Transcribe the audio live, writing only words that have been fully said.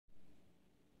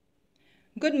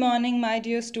Good morning, my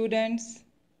dear students.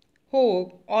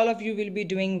 Hope all of you will be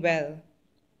doing well.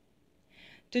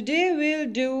 Today we'll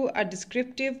do a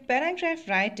descriptive paragraph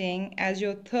writing as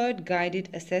your third guided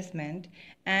assessment,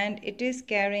 and it is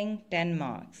carrying 10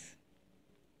 marks.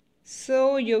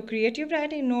 So your creative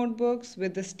writing notebooks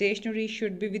with the stationery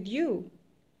should be with you.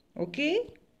 Okay?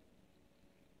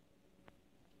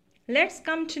 Let's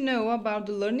come to know about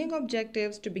the learning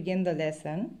objectives to begin the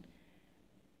lesson.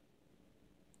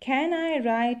 Can I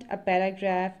write a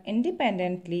paragraph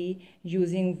independently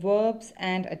using verbs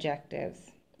and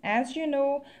adjectives? As you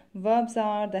know, verbs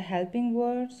are the helping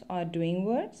words or doing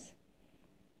words,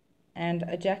 and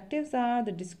adjectives are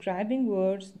the describing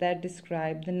words that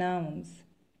describe the nouns.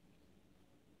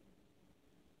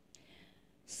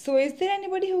 So, is there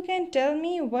anybody who can tell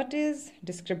me what is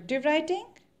descriptive writing?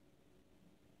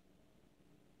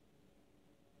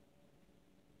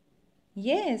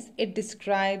 Yes, it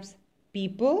describes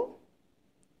people,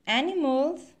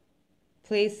 animals,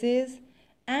 places,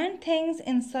 and things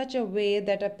in such a way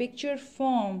that a picture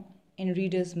forms in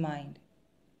reader's mind.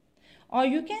 Or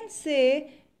you can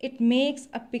say it makes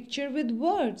a picture with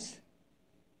words.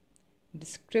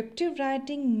 Descriptive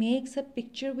writing makes a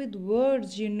picture with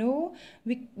words,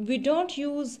 We don't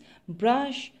use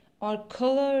brush or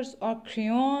colors or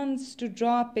crayons to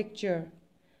draw a picture,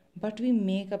 but we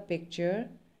make a picture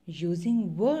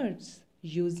using words,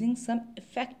 using some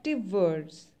effective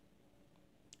words.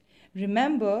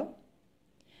 Remember,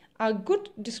 a good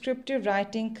descriptive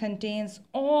writing contains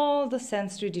all the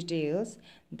sensory details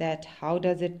that how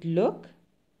does it look,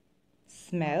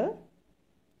 smell,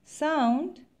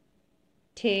 sound,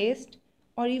 taste,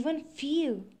 or even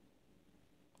feel.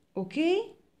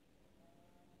 Okay?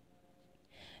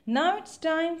 Now it's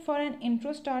time for an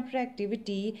intro starter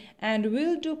activity and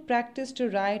we'll do practice to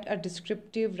write a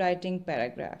descriptive writing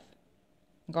paragraph.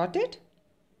 Got it?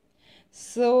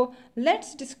 So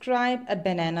let's describe a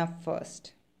banana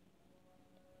first.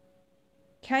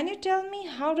 Can you tell me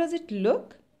how does it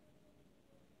look?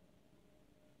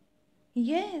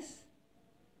 Yes,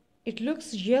 it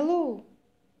looks yellow.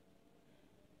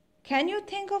 Can you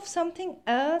think of something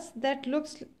else that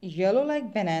looks yellow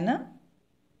like banana?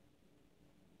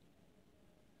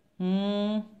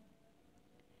 You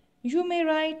may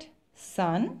write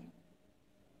sun.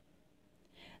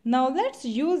 Now let's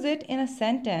use it in a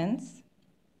sentence.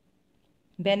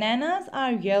 Bananas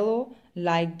are yellow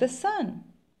like the sun.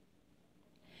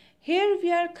 Here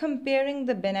we are comparing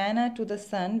the banana to the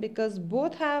sun because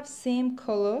both have same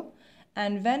color,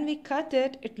 and when we cut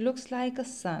it, it looks like a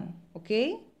sun.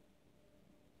 Okay?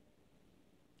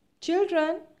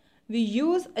 Children, we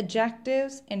use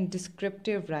adjectives in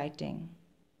descriptive writing.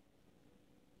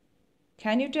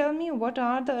 Can you tell me what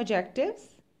are the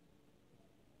adjectives?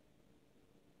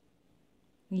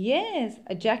 Yes,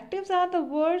 adjectives are the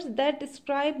words that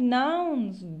describe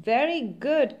nouns. Very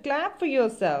good. Clap for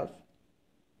yourself.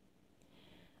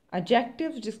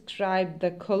 Adjectives describe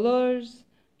the colors,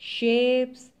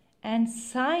 shapes, and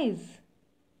size.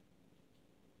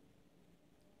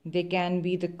 They can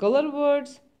be the color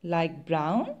words like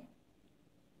brown.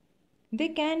 They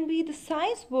can be the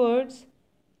size words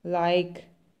like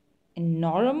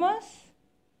enormous.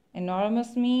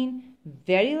 Enormous means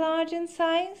very large in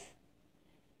size.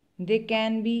 They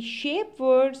can be shape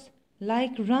words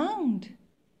like round.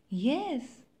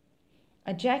 Yes.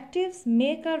 Adjectives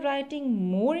make our writing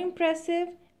more impressive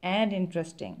and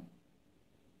interesting.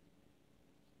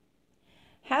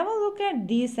 Have a look at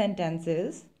these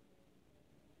sentences.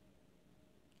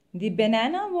 The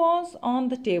banana was on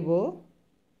the table.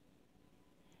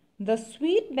 The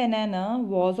sweet banana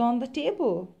was on the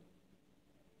table.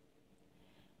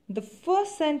 The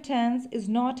first sentence is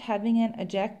not having an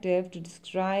adjective to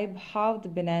describe how the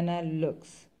banana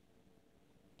looks.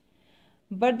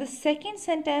 But the second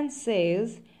sentence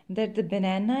says that the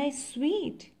banana is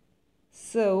sweet.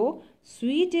 So,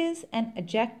 sweet is an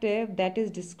adjective that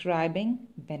is describing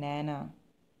banana.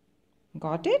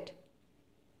 Got it?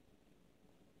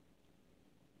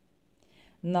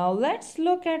 Now let's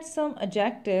look at some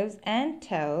adjectives and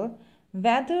tell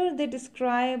whether they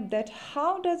describe that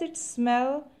how does it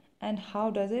smell and how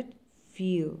does it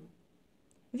feel.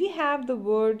 We have the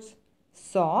words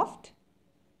soft,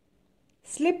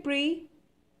 slippery,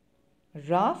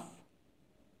 rough,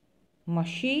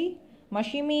 mushy.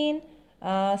 Mushy mean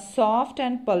soft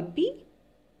and pulpy,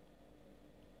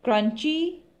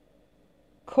 crunchy,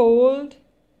 cold,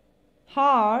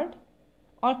 hard,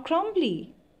 or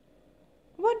crumbly.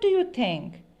 What do you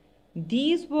think?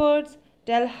 These words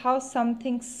tell how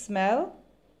something smell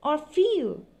or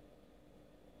feel.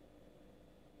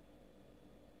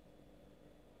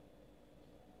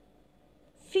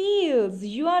 Feels. Yes,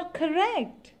 you are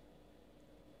correct.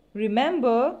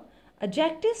 Remember,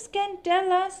 adjectives can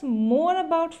tell us more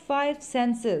about five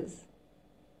senses.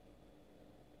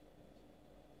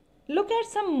 Look at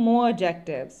some more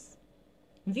adjectives.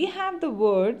 We have the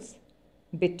words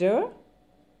bitter,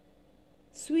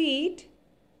 sweet,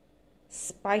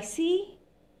 spicy,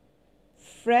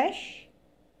 fresh,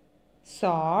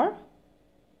 sour,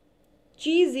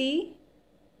 cheesy,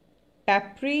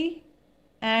 peppery,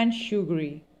 and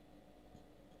sugary.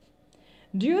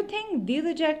 Do you think these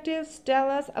adjectives tell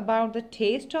us about the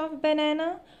taste of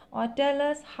banana or tell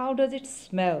us how does it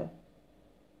smell?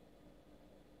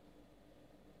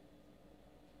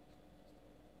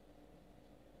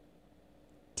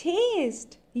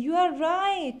 Taste. You are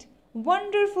right.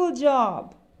 Wonderful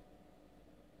job.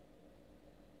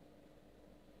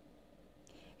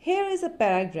 Here is a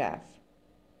paragraph.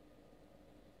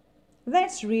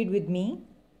 Let's read with me.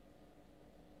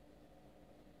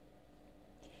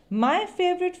 My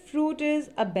favorite fruit is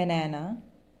a banana.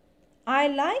 I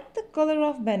like the color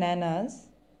of bananas.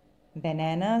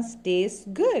 Bananas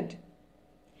taste good.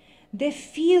 They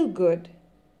feel good.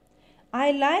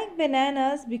 I like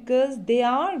bananas because they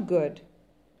are good.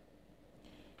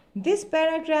 This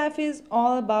paragraph is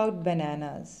all about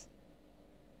bananas.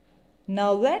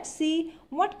 Now let's see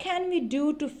what can we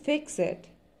do to fix it.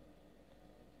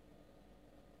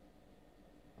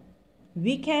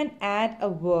 We can add a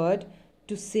word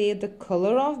to say the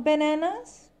color of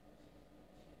bananas.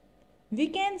 We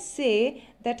can say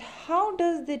that how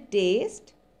does they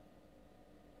taste?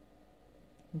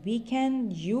 We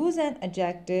can use an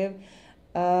adjective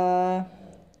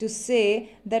to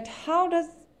say that how does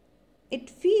it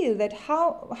feel, that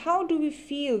how do we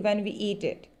feel when we eat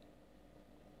it.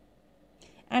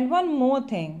 And one more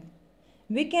thing,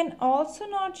 we can also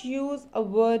not use a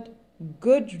word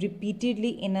good repeatedly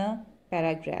in a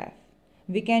paragraph.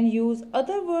 We can use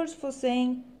other words for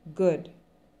saying good.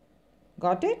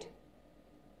 Got it?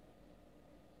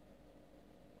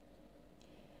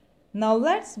 Now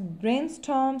let's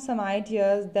brainstorm some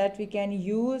ideas that we can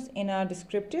use in our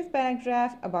descriptive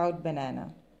paragraph about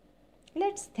banana.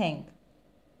 Let's think.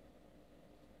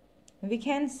 We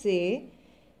can say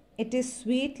it is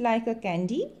sweet like a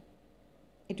candy.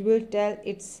 It will tell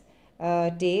its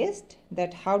taste,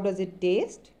 that how does it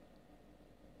taste.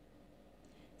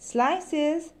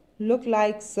 Slices look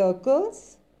like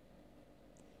circles.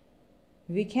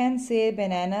 We can say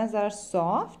bananas are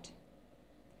soft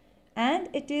and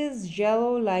it is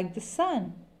yellow like the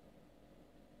sun.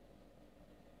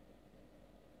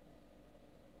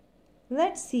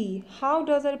 Let's see how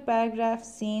does our paragraph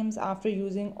seems after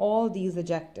using all these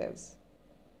adjectives.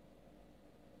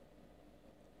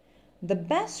 The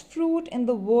best fruit in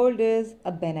the world is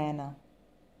a banana.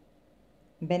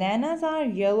 Bananas are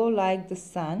yellow like the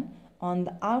sun on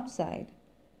the outside.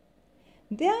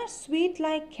 They are sweet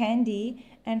like candy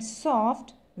and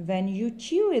soft when you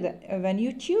chew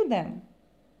them.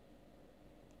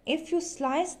 If you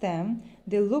slice them,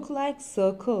 they look like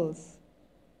circles.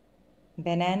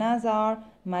 Bananas are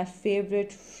my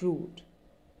favorite fruit.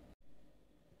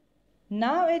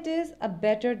 Now it is a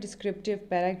better descriptive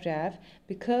paragraph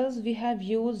because we have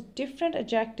used different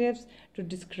adjectives to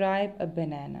describe a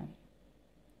banana.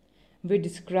 We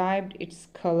described its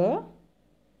color,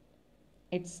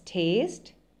 its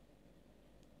taste,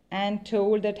 and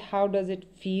told that how does it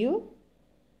feel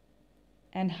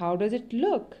and how does it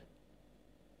look.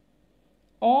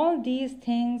 All these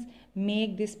things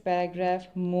make this paragraph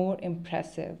more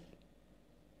impressive.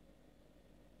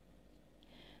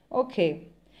 Okay,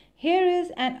 here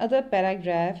is another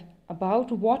paragraph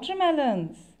about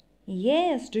watermelons.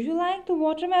 Yes, do you like the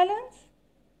watermelons?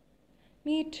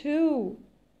 Me too.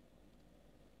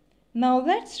 Now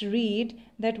let's read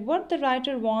that what the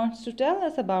writer wants to tell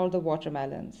us about the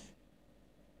watermelons.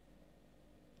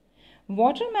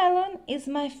 Watermelon is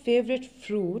my favorite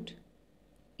fruit.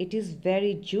 It is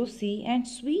very juicy and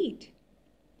sweet.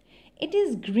 It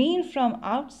is green from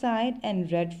outside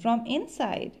and red from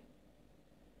inside.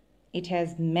 It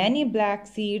has many black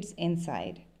seeds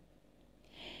inside.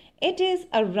 It is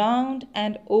a round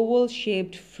and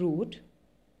oval-shaped fruit.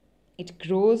 It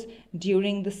grows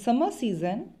during the summer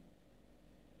season.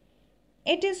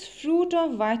 It is fruit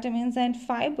of vitamins and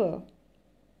fiber.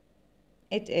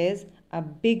 It is a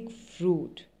big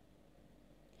fruit.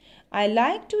 I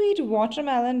like to eat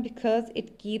watermelon because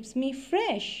it keeps me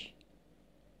fresh.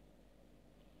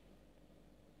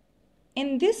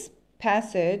 In this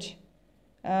passage,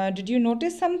 did you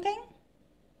notice something?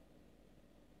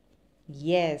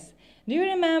 Yes. Do you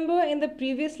remember in the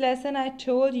previous lesson I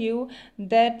told you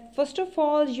that first of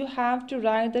all you have to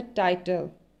write the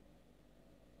title.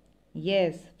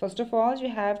 Yes, first of all, you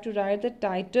have to write the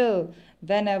title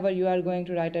whenever you are going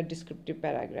to write a descriptive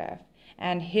paragraph.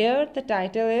 And here the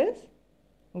title is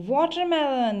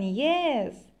Watermelon.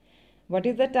 Yes. What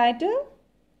is the title?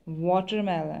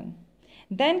 Watermelon.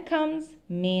 Then comes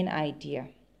main idea.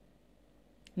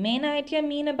 Main idea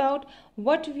mean about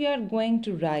what we are going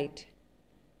to write.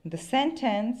 The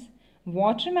sentence,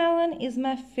 watermelon is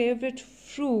my favorite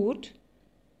fruit,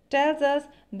 tells us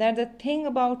that the thing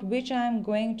about which I am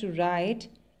going to write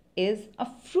is a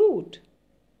fruit.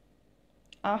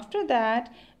 After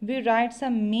that, we write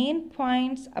some main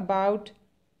points about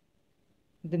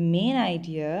the main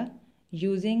idea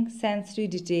using sensory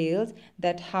details,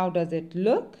 that how does it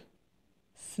look,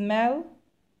 smell,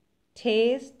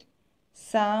 taste,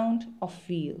 sound or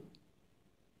feel.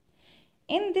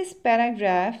 In this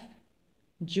paragraph,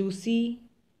 juicy,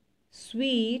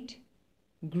 sweet,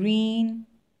 green,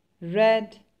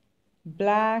 red,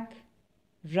 black,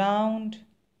 round,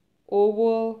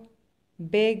 oval,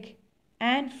 big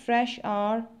and fresh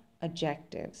are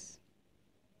adjectives.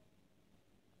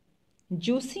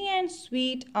 Juicy and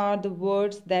sweet are the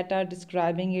words that are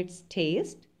describing its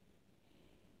taste.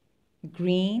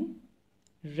 Green,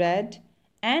 red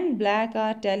and black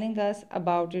are telling us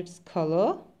about its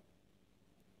color.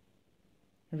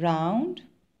 Round,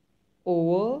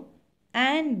 oval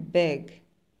and big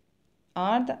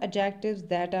are the adjectives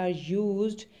that are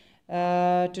used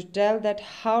to tell that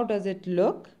how does it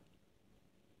look.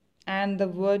 And the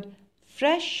word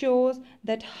fresh shows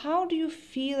that how do you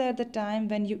feel at the time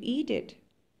when you eat it.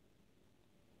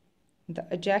 The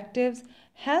adjectives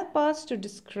help us to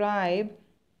describe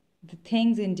the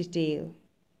things in detail.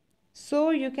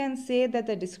 So you can say that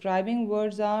the describing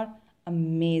words are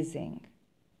amazing.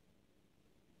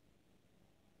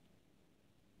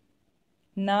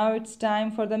 Now it's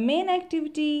time for the main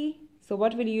activity. So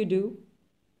what will you do?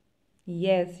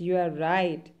 Yes, you are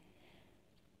right.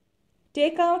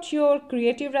 Take out your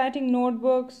creative writing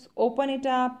notebooks, open it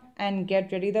up and get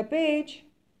ready the page.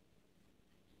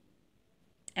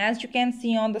 As you can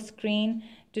see on the screen,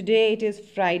 today it is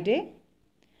Friday,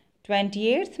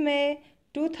 28th May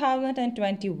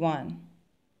 2021.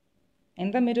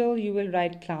 In the middle you will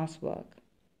write classwork.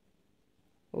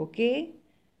 Okay?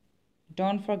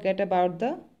 Don't forget about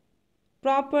the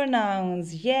proper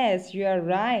nouns. Yes, you are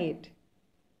right.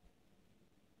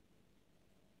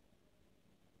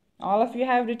 All of you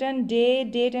have written day,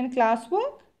 date and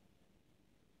classwork?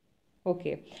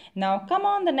 Okay. Now come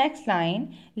on the next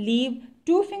line. Leave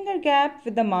 2-finger gap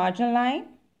with the margin line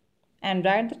and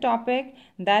write the topic,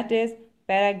 that is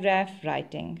paragraph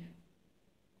writing.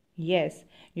 Yes,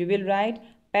 you will write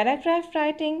paragraph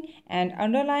writing and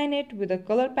underline it with a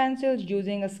color pencil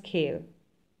using a scale.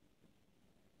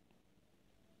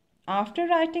 After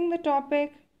writing the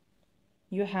topic,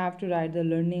 you have to write the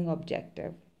learning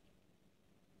objective.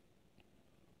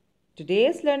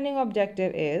 Today's learning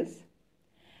objective is,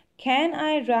 can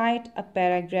I write a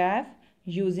paragraph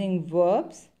using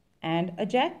verbs and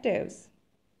adjectives?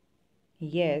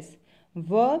 Yes,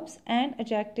 verbs and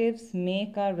adjectives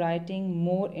make our writing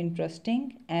more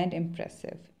interesting and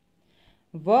impressive.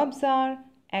 Verbs are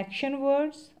action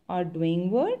words or doing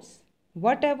words.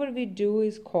 Whatever we do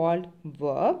is called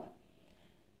verb.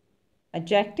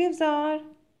 Adjectives are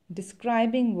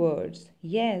describing words.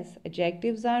 Yes,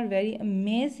 adjectives are very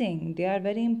amazing. They are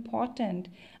very important.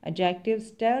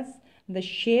 Adjectives tells the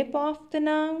shape of the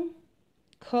noun,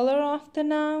 color of the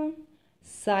noun,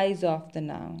 size of the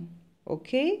noun.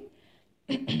 Okay?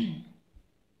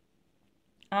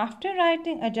 After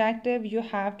writing adjective, you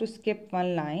have to skip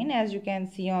one line as you can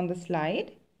see on the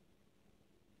slide.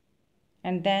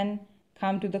 And then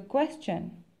come to the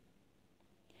question.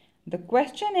 The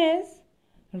question is,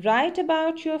 write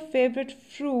about your favorite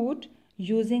fruit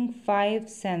using 5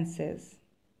 senses.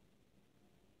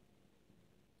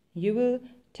 You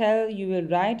will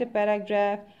write a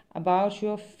paragraph about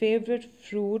your favorite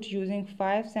fruit using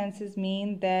 5 senses.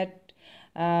 Mean that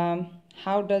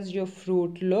how does your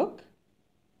fruit look,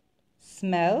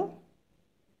 smell,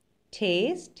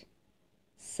 taste,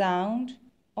 sound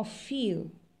or feel.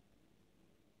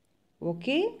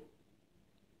 Okay?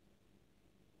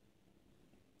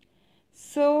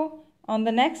 So on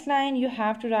the next line you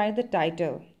have to write the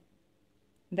title,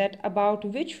 that about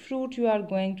which fruit you are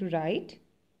going to write.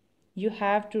 You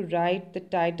have to write the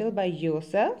title by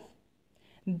yourself.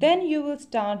 Then you will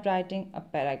start writing a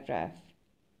paragraph.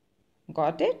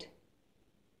 Got it?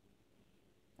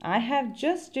 I have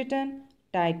just written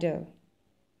title.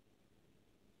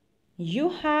 You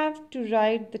have to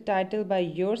write the title by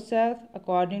yourself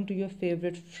according to your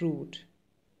favorite fruit.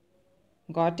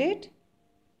 Got it?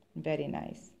 Very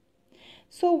nice.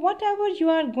 So whatever you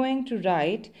are going to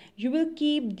write, you will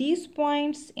keep these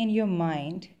points in your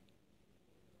mind.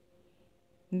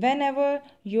 Whenever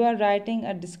you are writing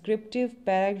a descriptive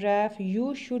paragraph,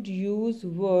 you should use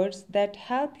words that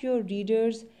help your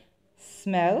readers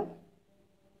smell,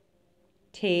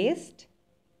 taste,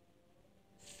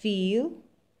 feel,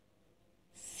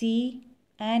 see,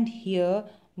 and hear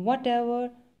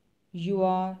whatever you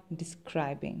are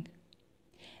describing.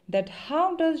 That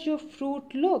how does your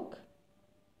fruit look?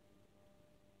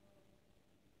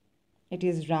 It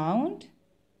is round,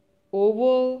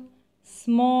 oval,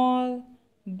 small,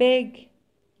 big,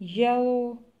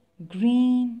 yellow,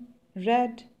 green,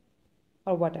 red,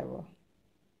 or whatever.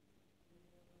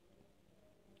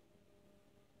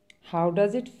 How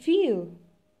does it feel?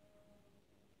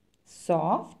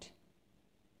 Soft,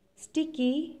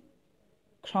 sticky,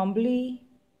 crumbly,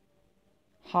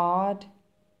 hard,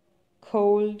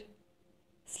 cold,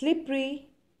 slippery,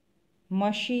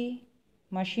 mushy,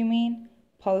 mushy mean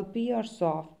pulpy or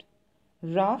soft,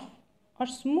 rough or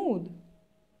smooth.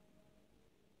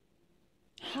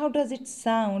 How does it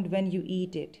sound when you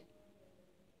eat it?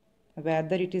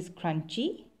 Whether it is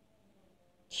crunchy,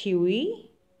 chewy,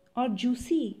 or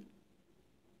juicy.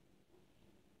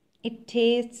 It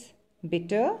tastes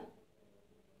bitter,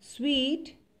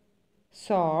 sweet,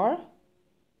 sour,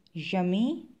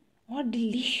 yummy, or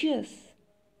delicious.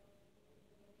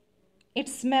 It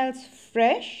smells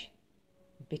fresh,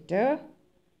 bitter,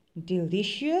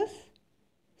 delicious,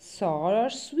 sour, or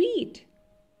sweet.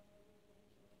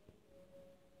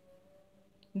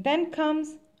 Then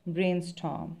comes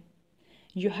brainstorm.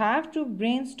 You have to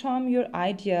brainstorm your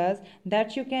ideas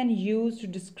that you can use to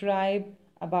describe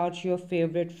about your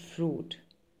favorite fruit.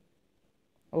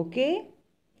 Okay?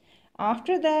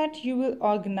 After that, you will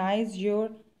organize your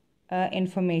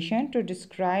information to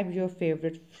describe your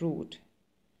favorite fruit.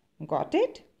 Got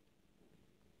it?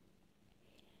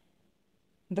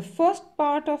 The first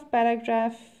part of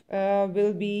paragraph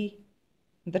will be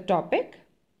the topic.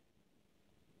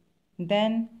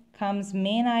 Then comes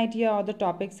main idea or the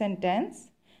topic sentence.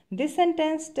 This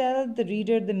sentence tells the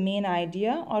reader the main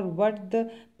idea or what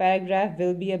the paragraph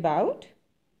will be about.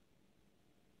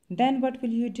 Then what will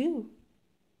you do?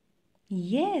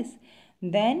 Yes,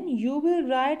 then you will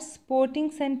write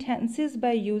supporting sentences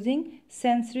by using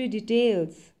sensory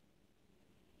details.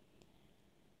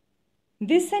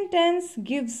 This sentence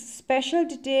gives special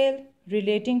detail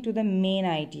relating to the main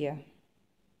idea.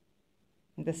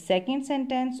 The second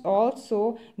sentence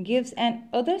also gives an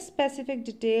other specific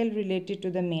detail related to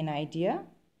the main idea.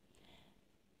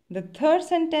 The third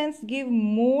sentence gives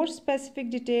more specific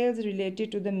details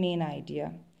related to the main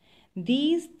idea.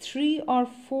 These 3 or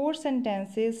 4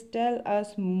 sentences tell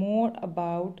us more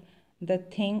about the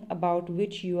thing about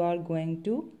which you are going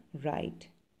to write.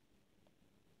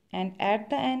 And at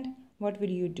the end, what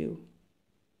will you do?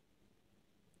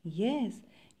 Yes,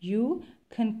 you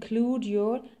conclude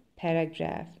your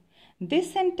paragraph.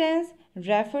 This sentence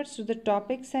refers to the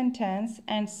topic sentence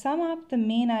and sum up the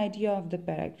main idea of the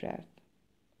paragraph.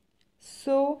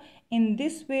 So, in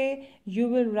this way, you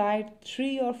will write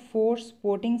 3 or 4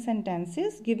 supporting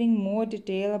sentences giving more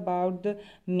detail about the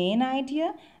main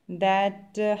idea,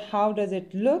 that how does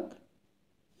it look,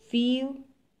 feel,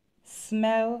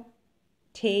 smell,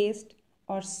 taste,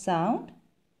 or sound.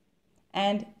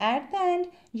 And at the end,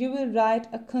 you will write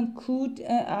a concluding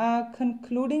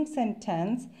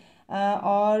sentence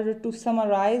or to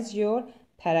summarize your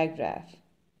paragraph.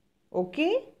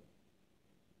 Okay?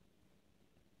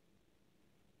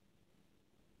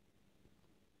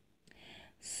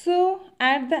 So,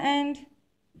 at the end,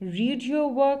 read your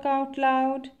work out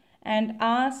loud and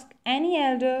ask any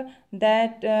elder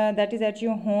that is at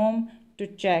your home to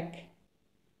check.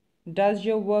 Does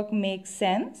your work make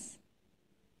sense?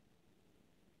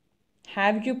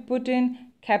 Have you put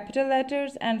in capital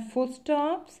letters and full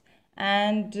stops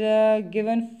and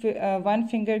given one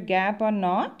finger gap or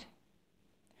not?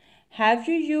 Have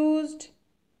you used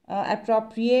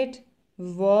appropriate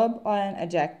verb or an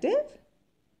adjective?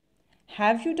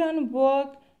 Have you done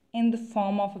work in the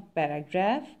form of a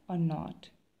paragraph or not?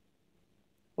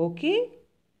 Okay?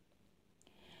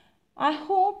 I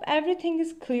hope everything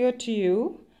is clear to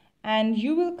you and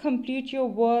you will complete your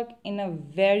work in a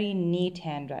very neat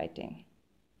handwriting.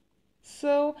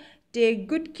 So, take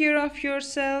good care of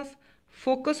yourself,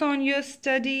 focus on your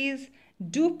studies,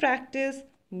 do practice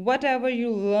whatever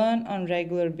you learn on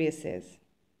regular basis.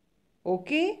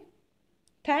 Okay?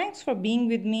 Thanks for being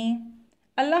with me.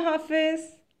 Allah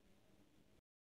Hafiz.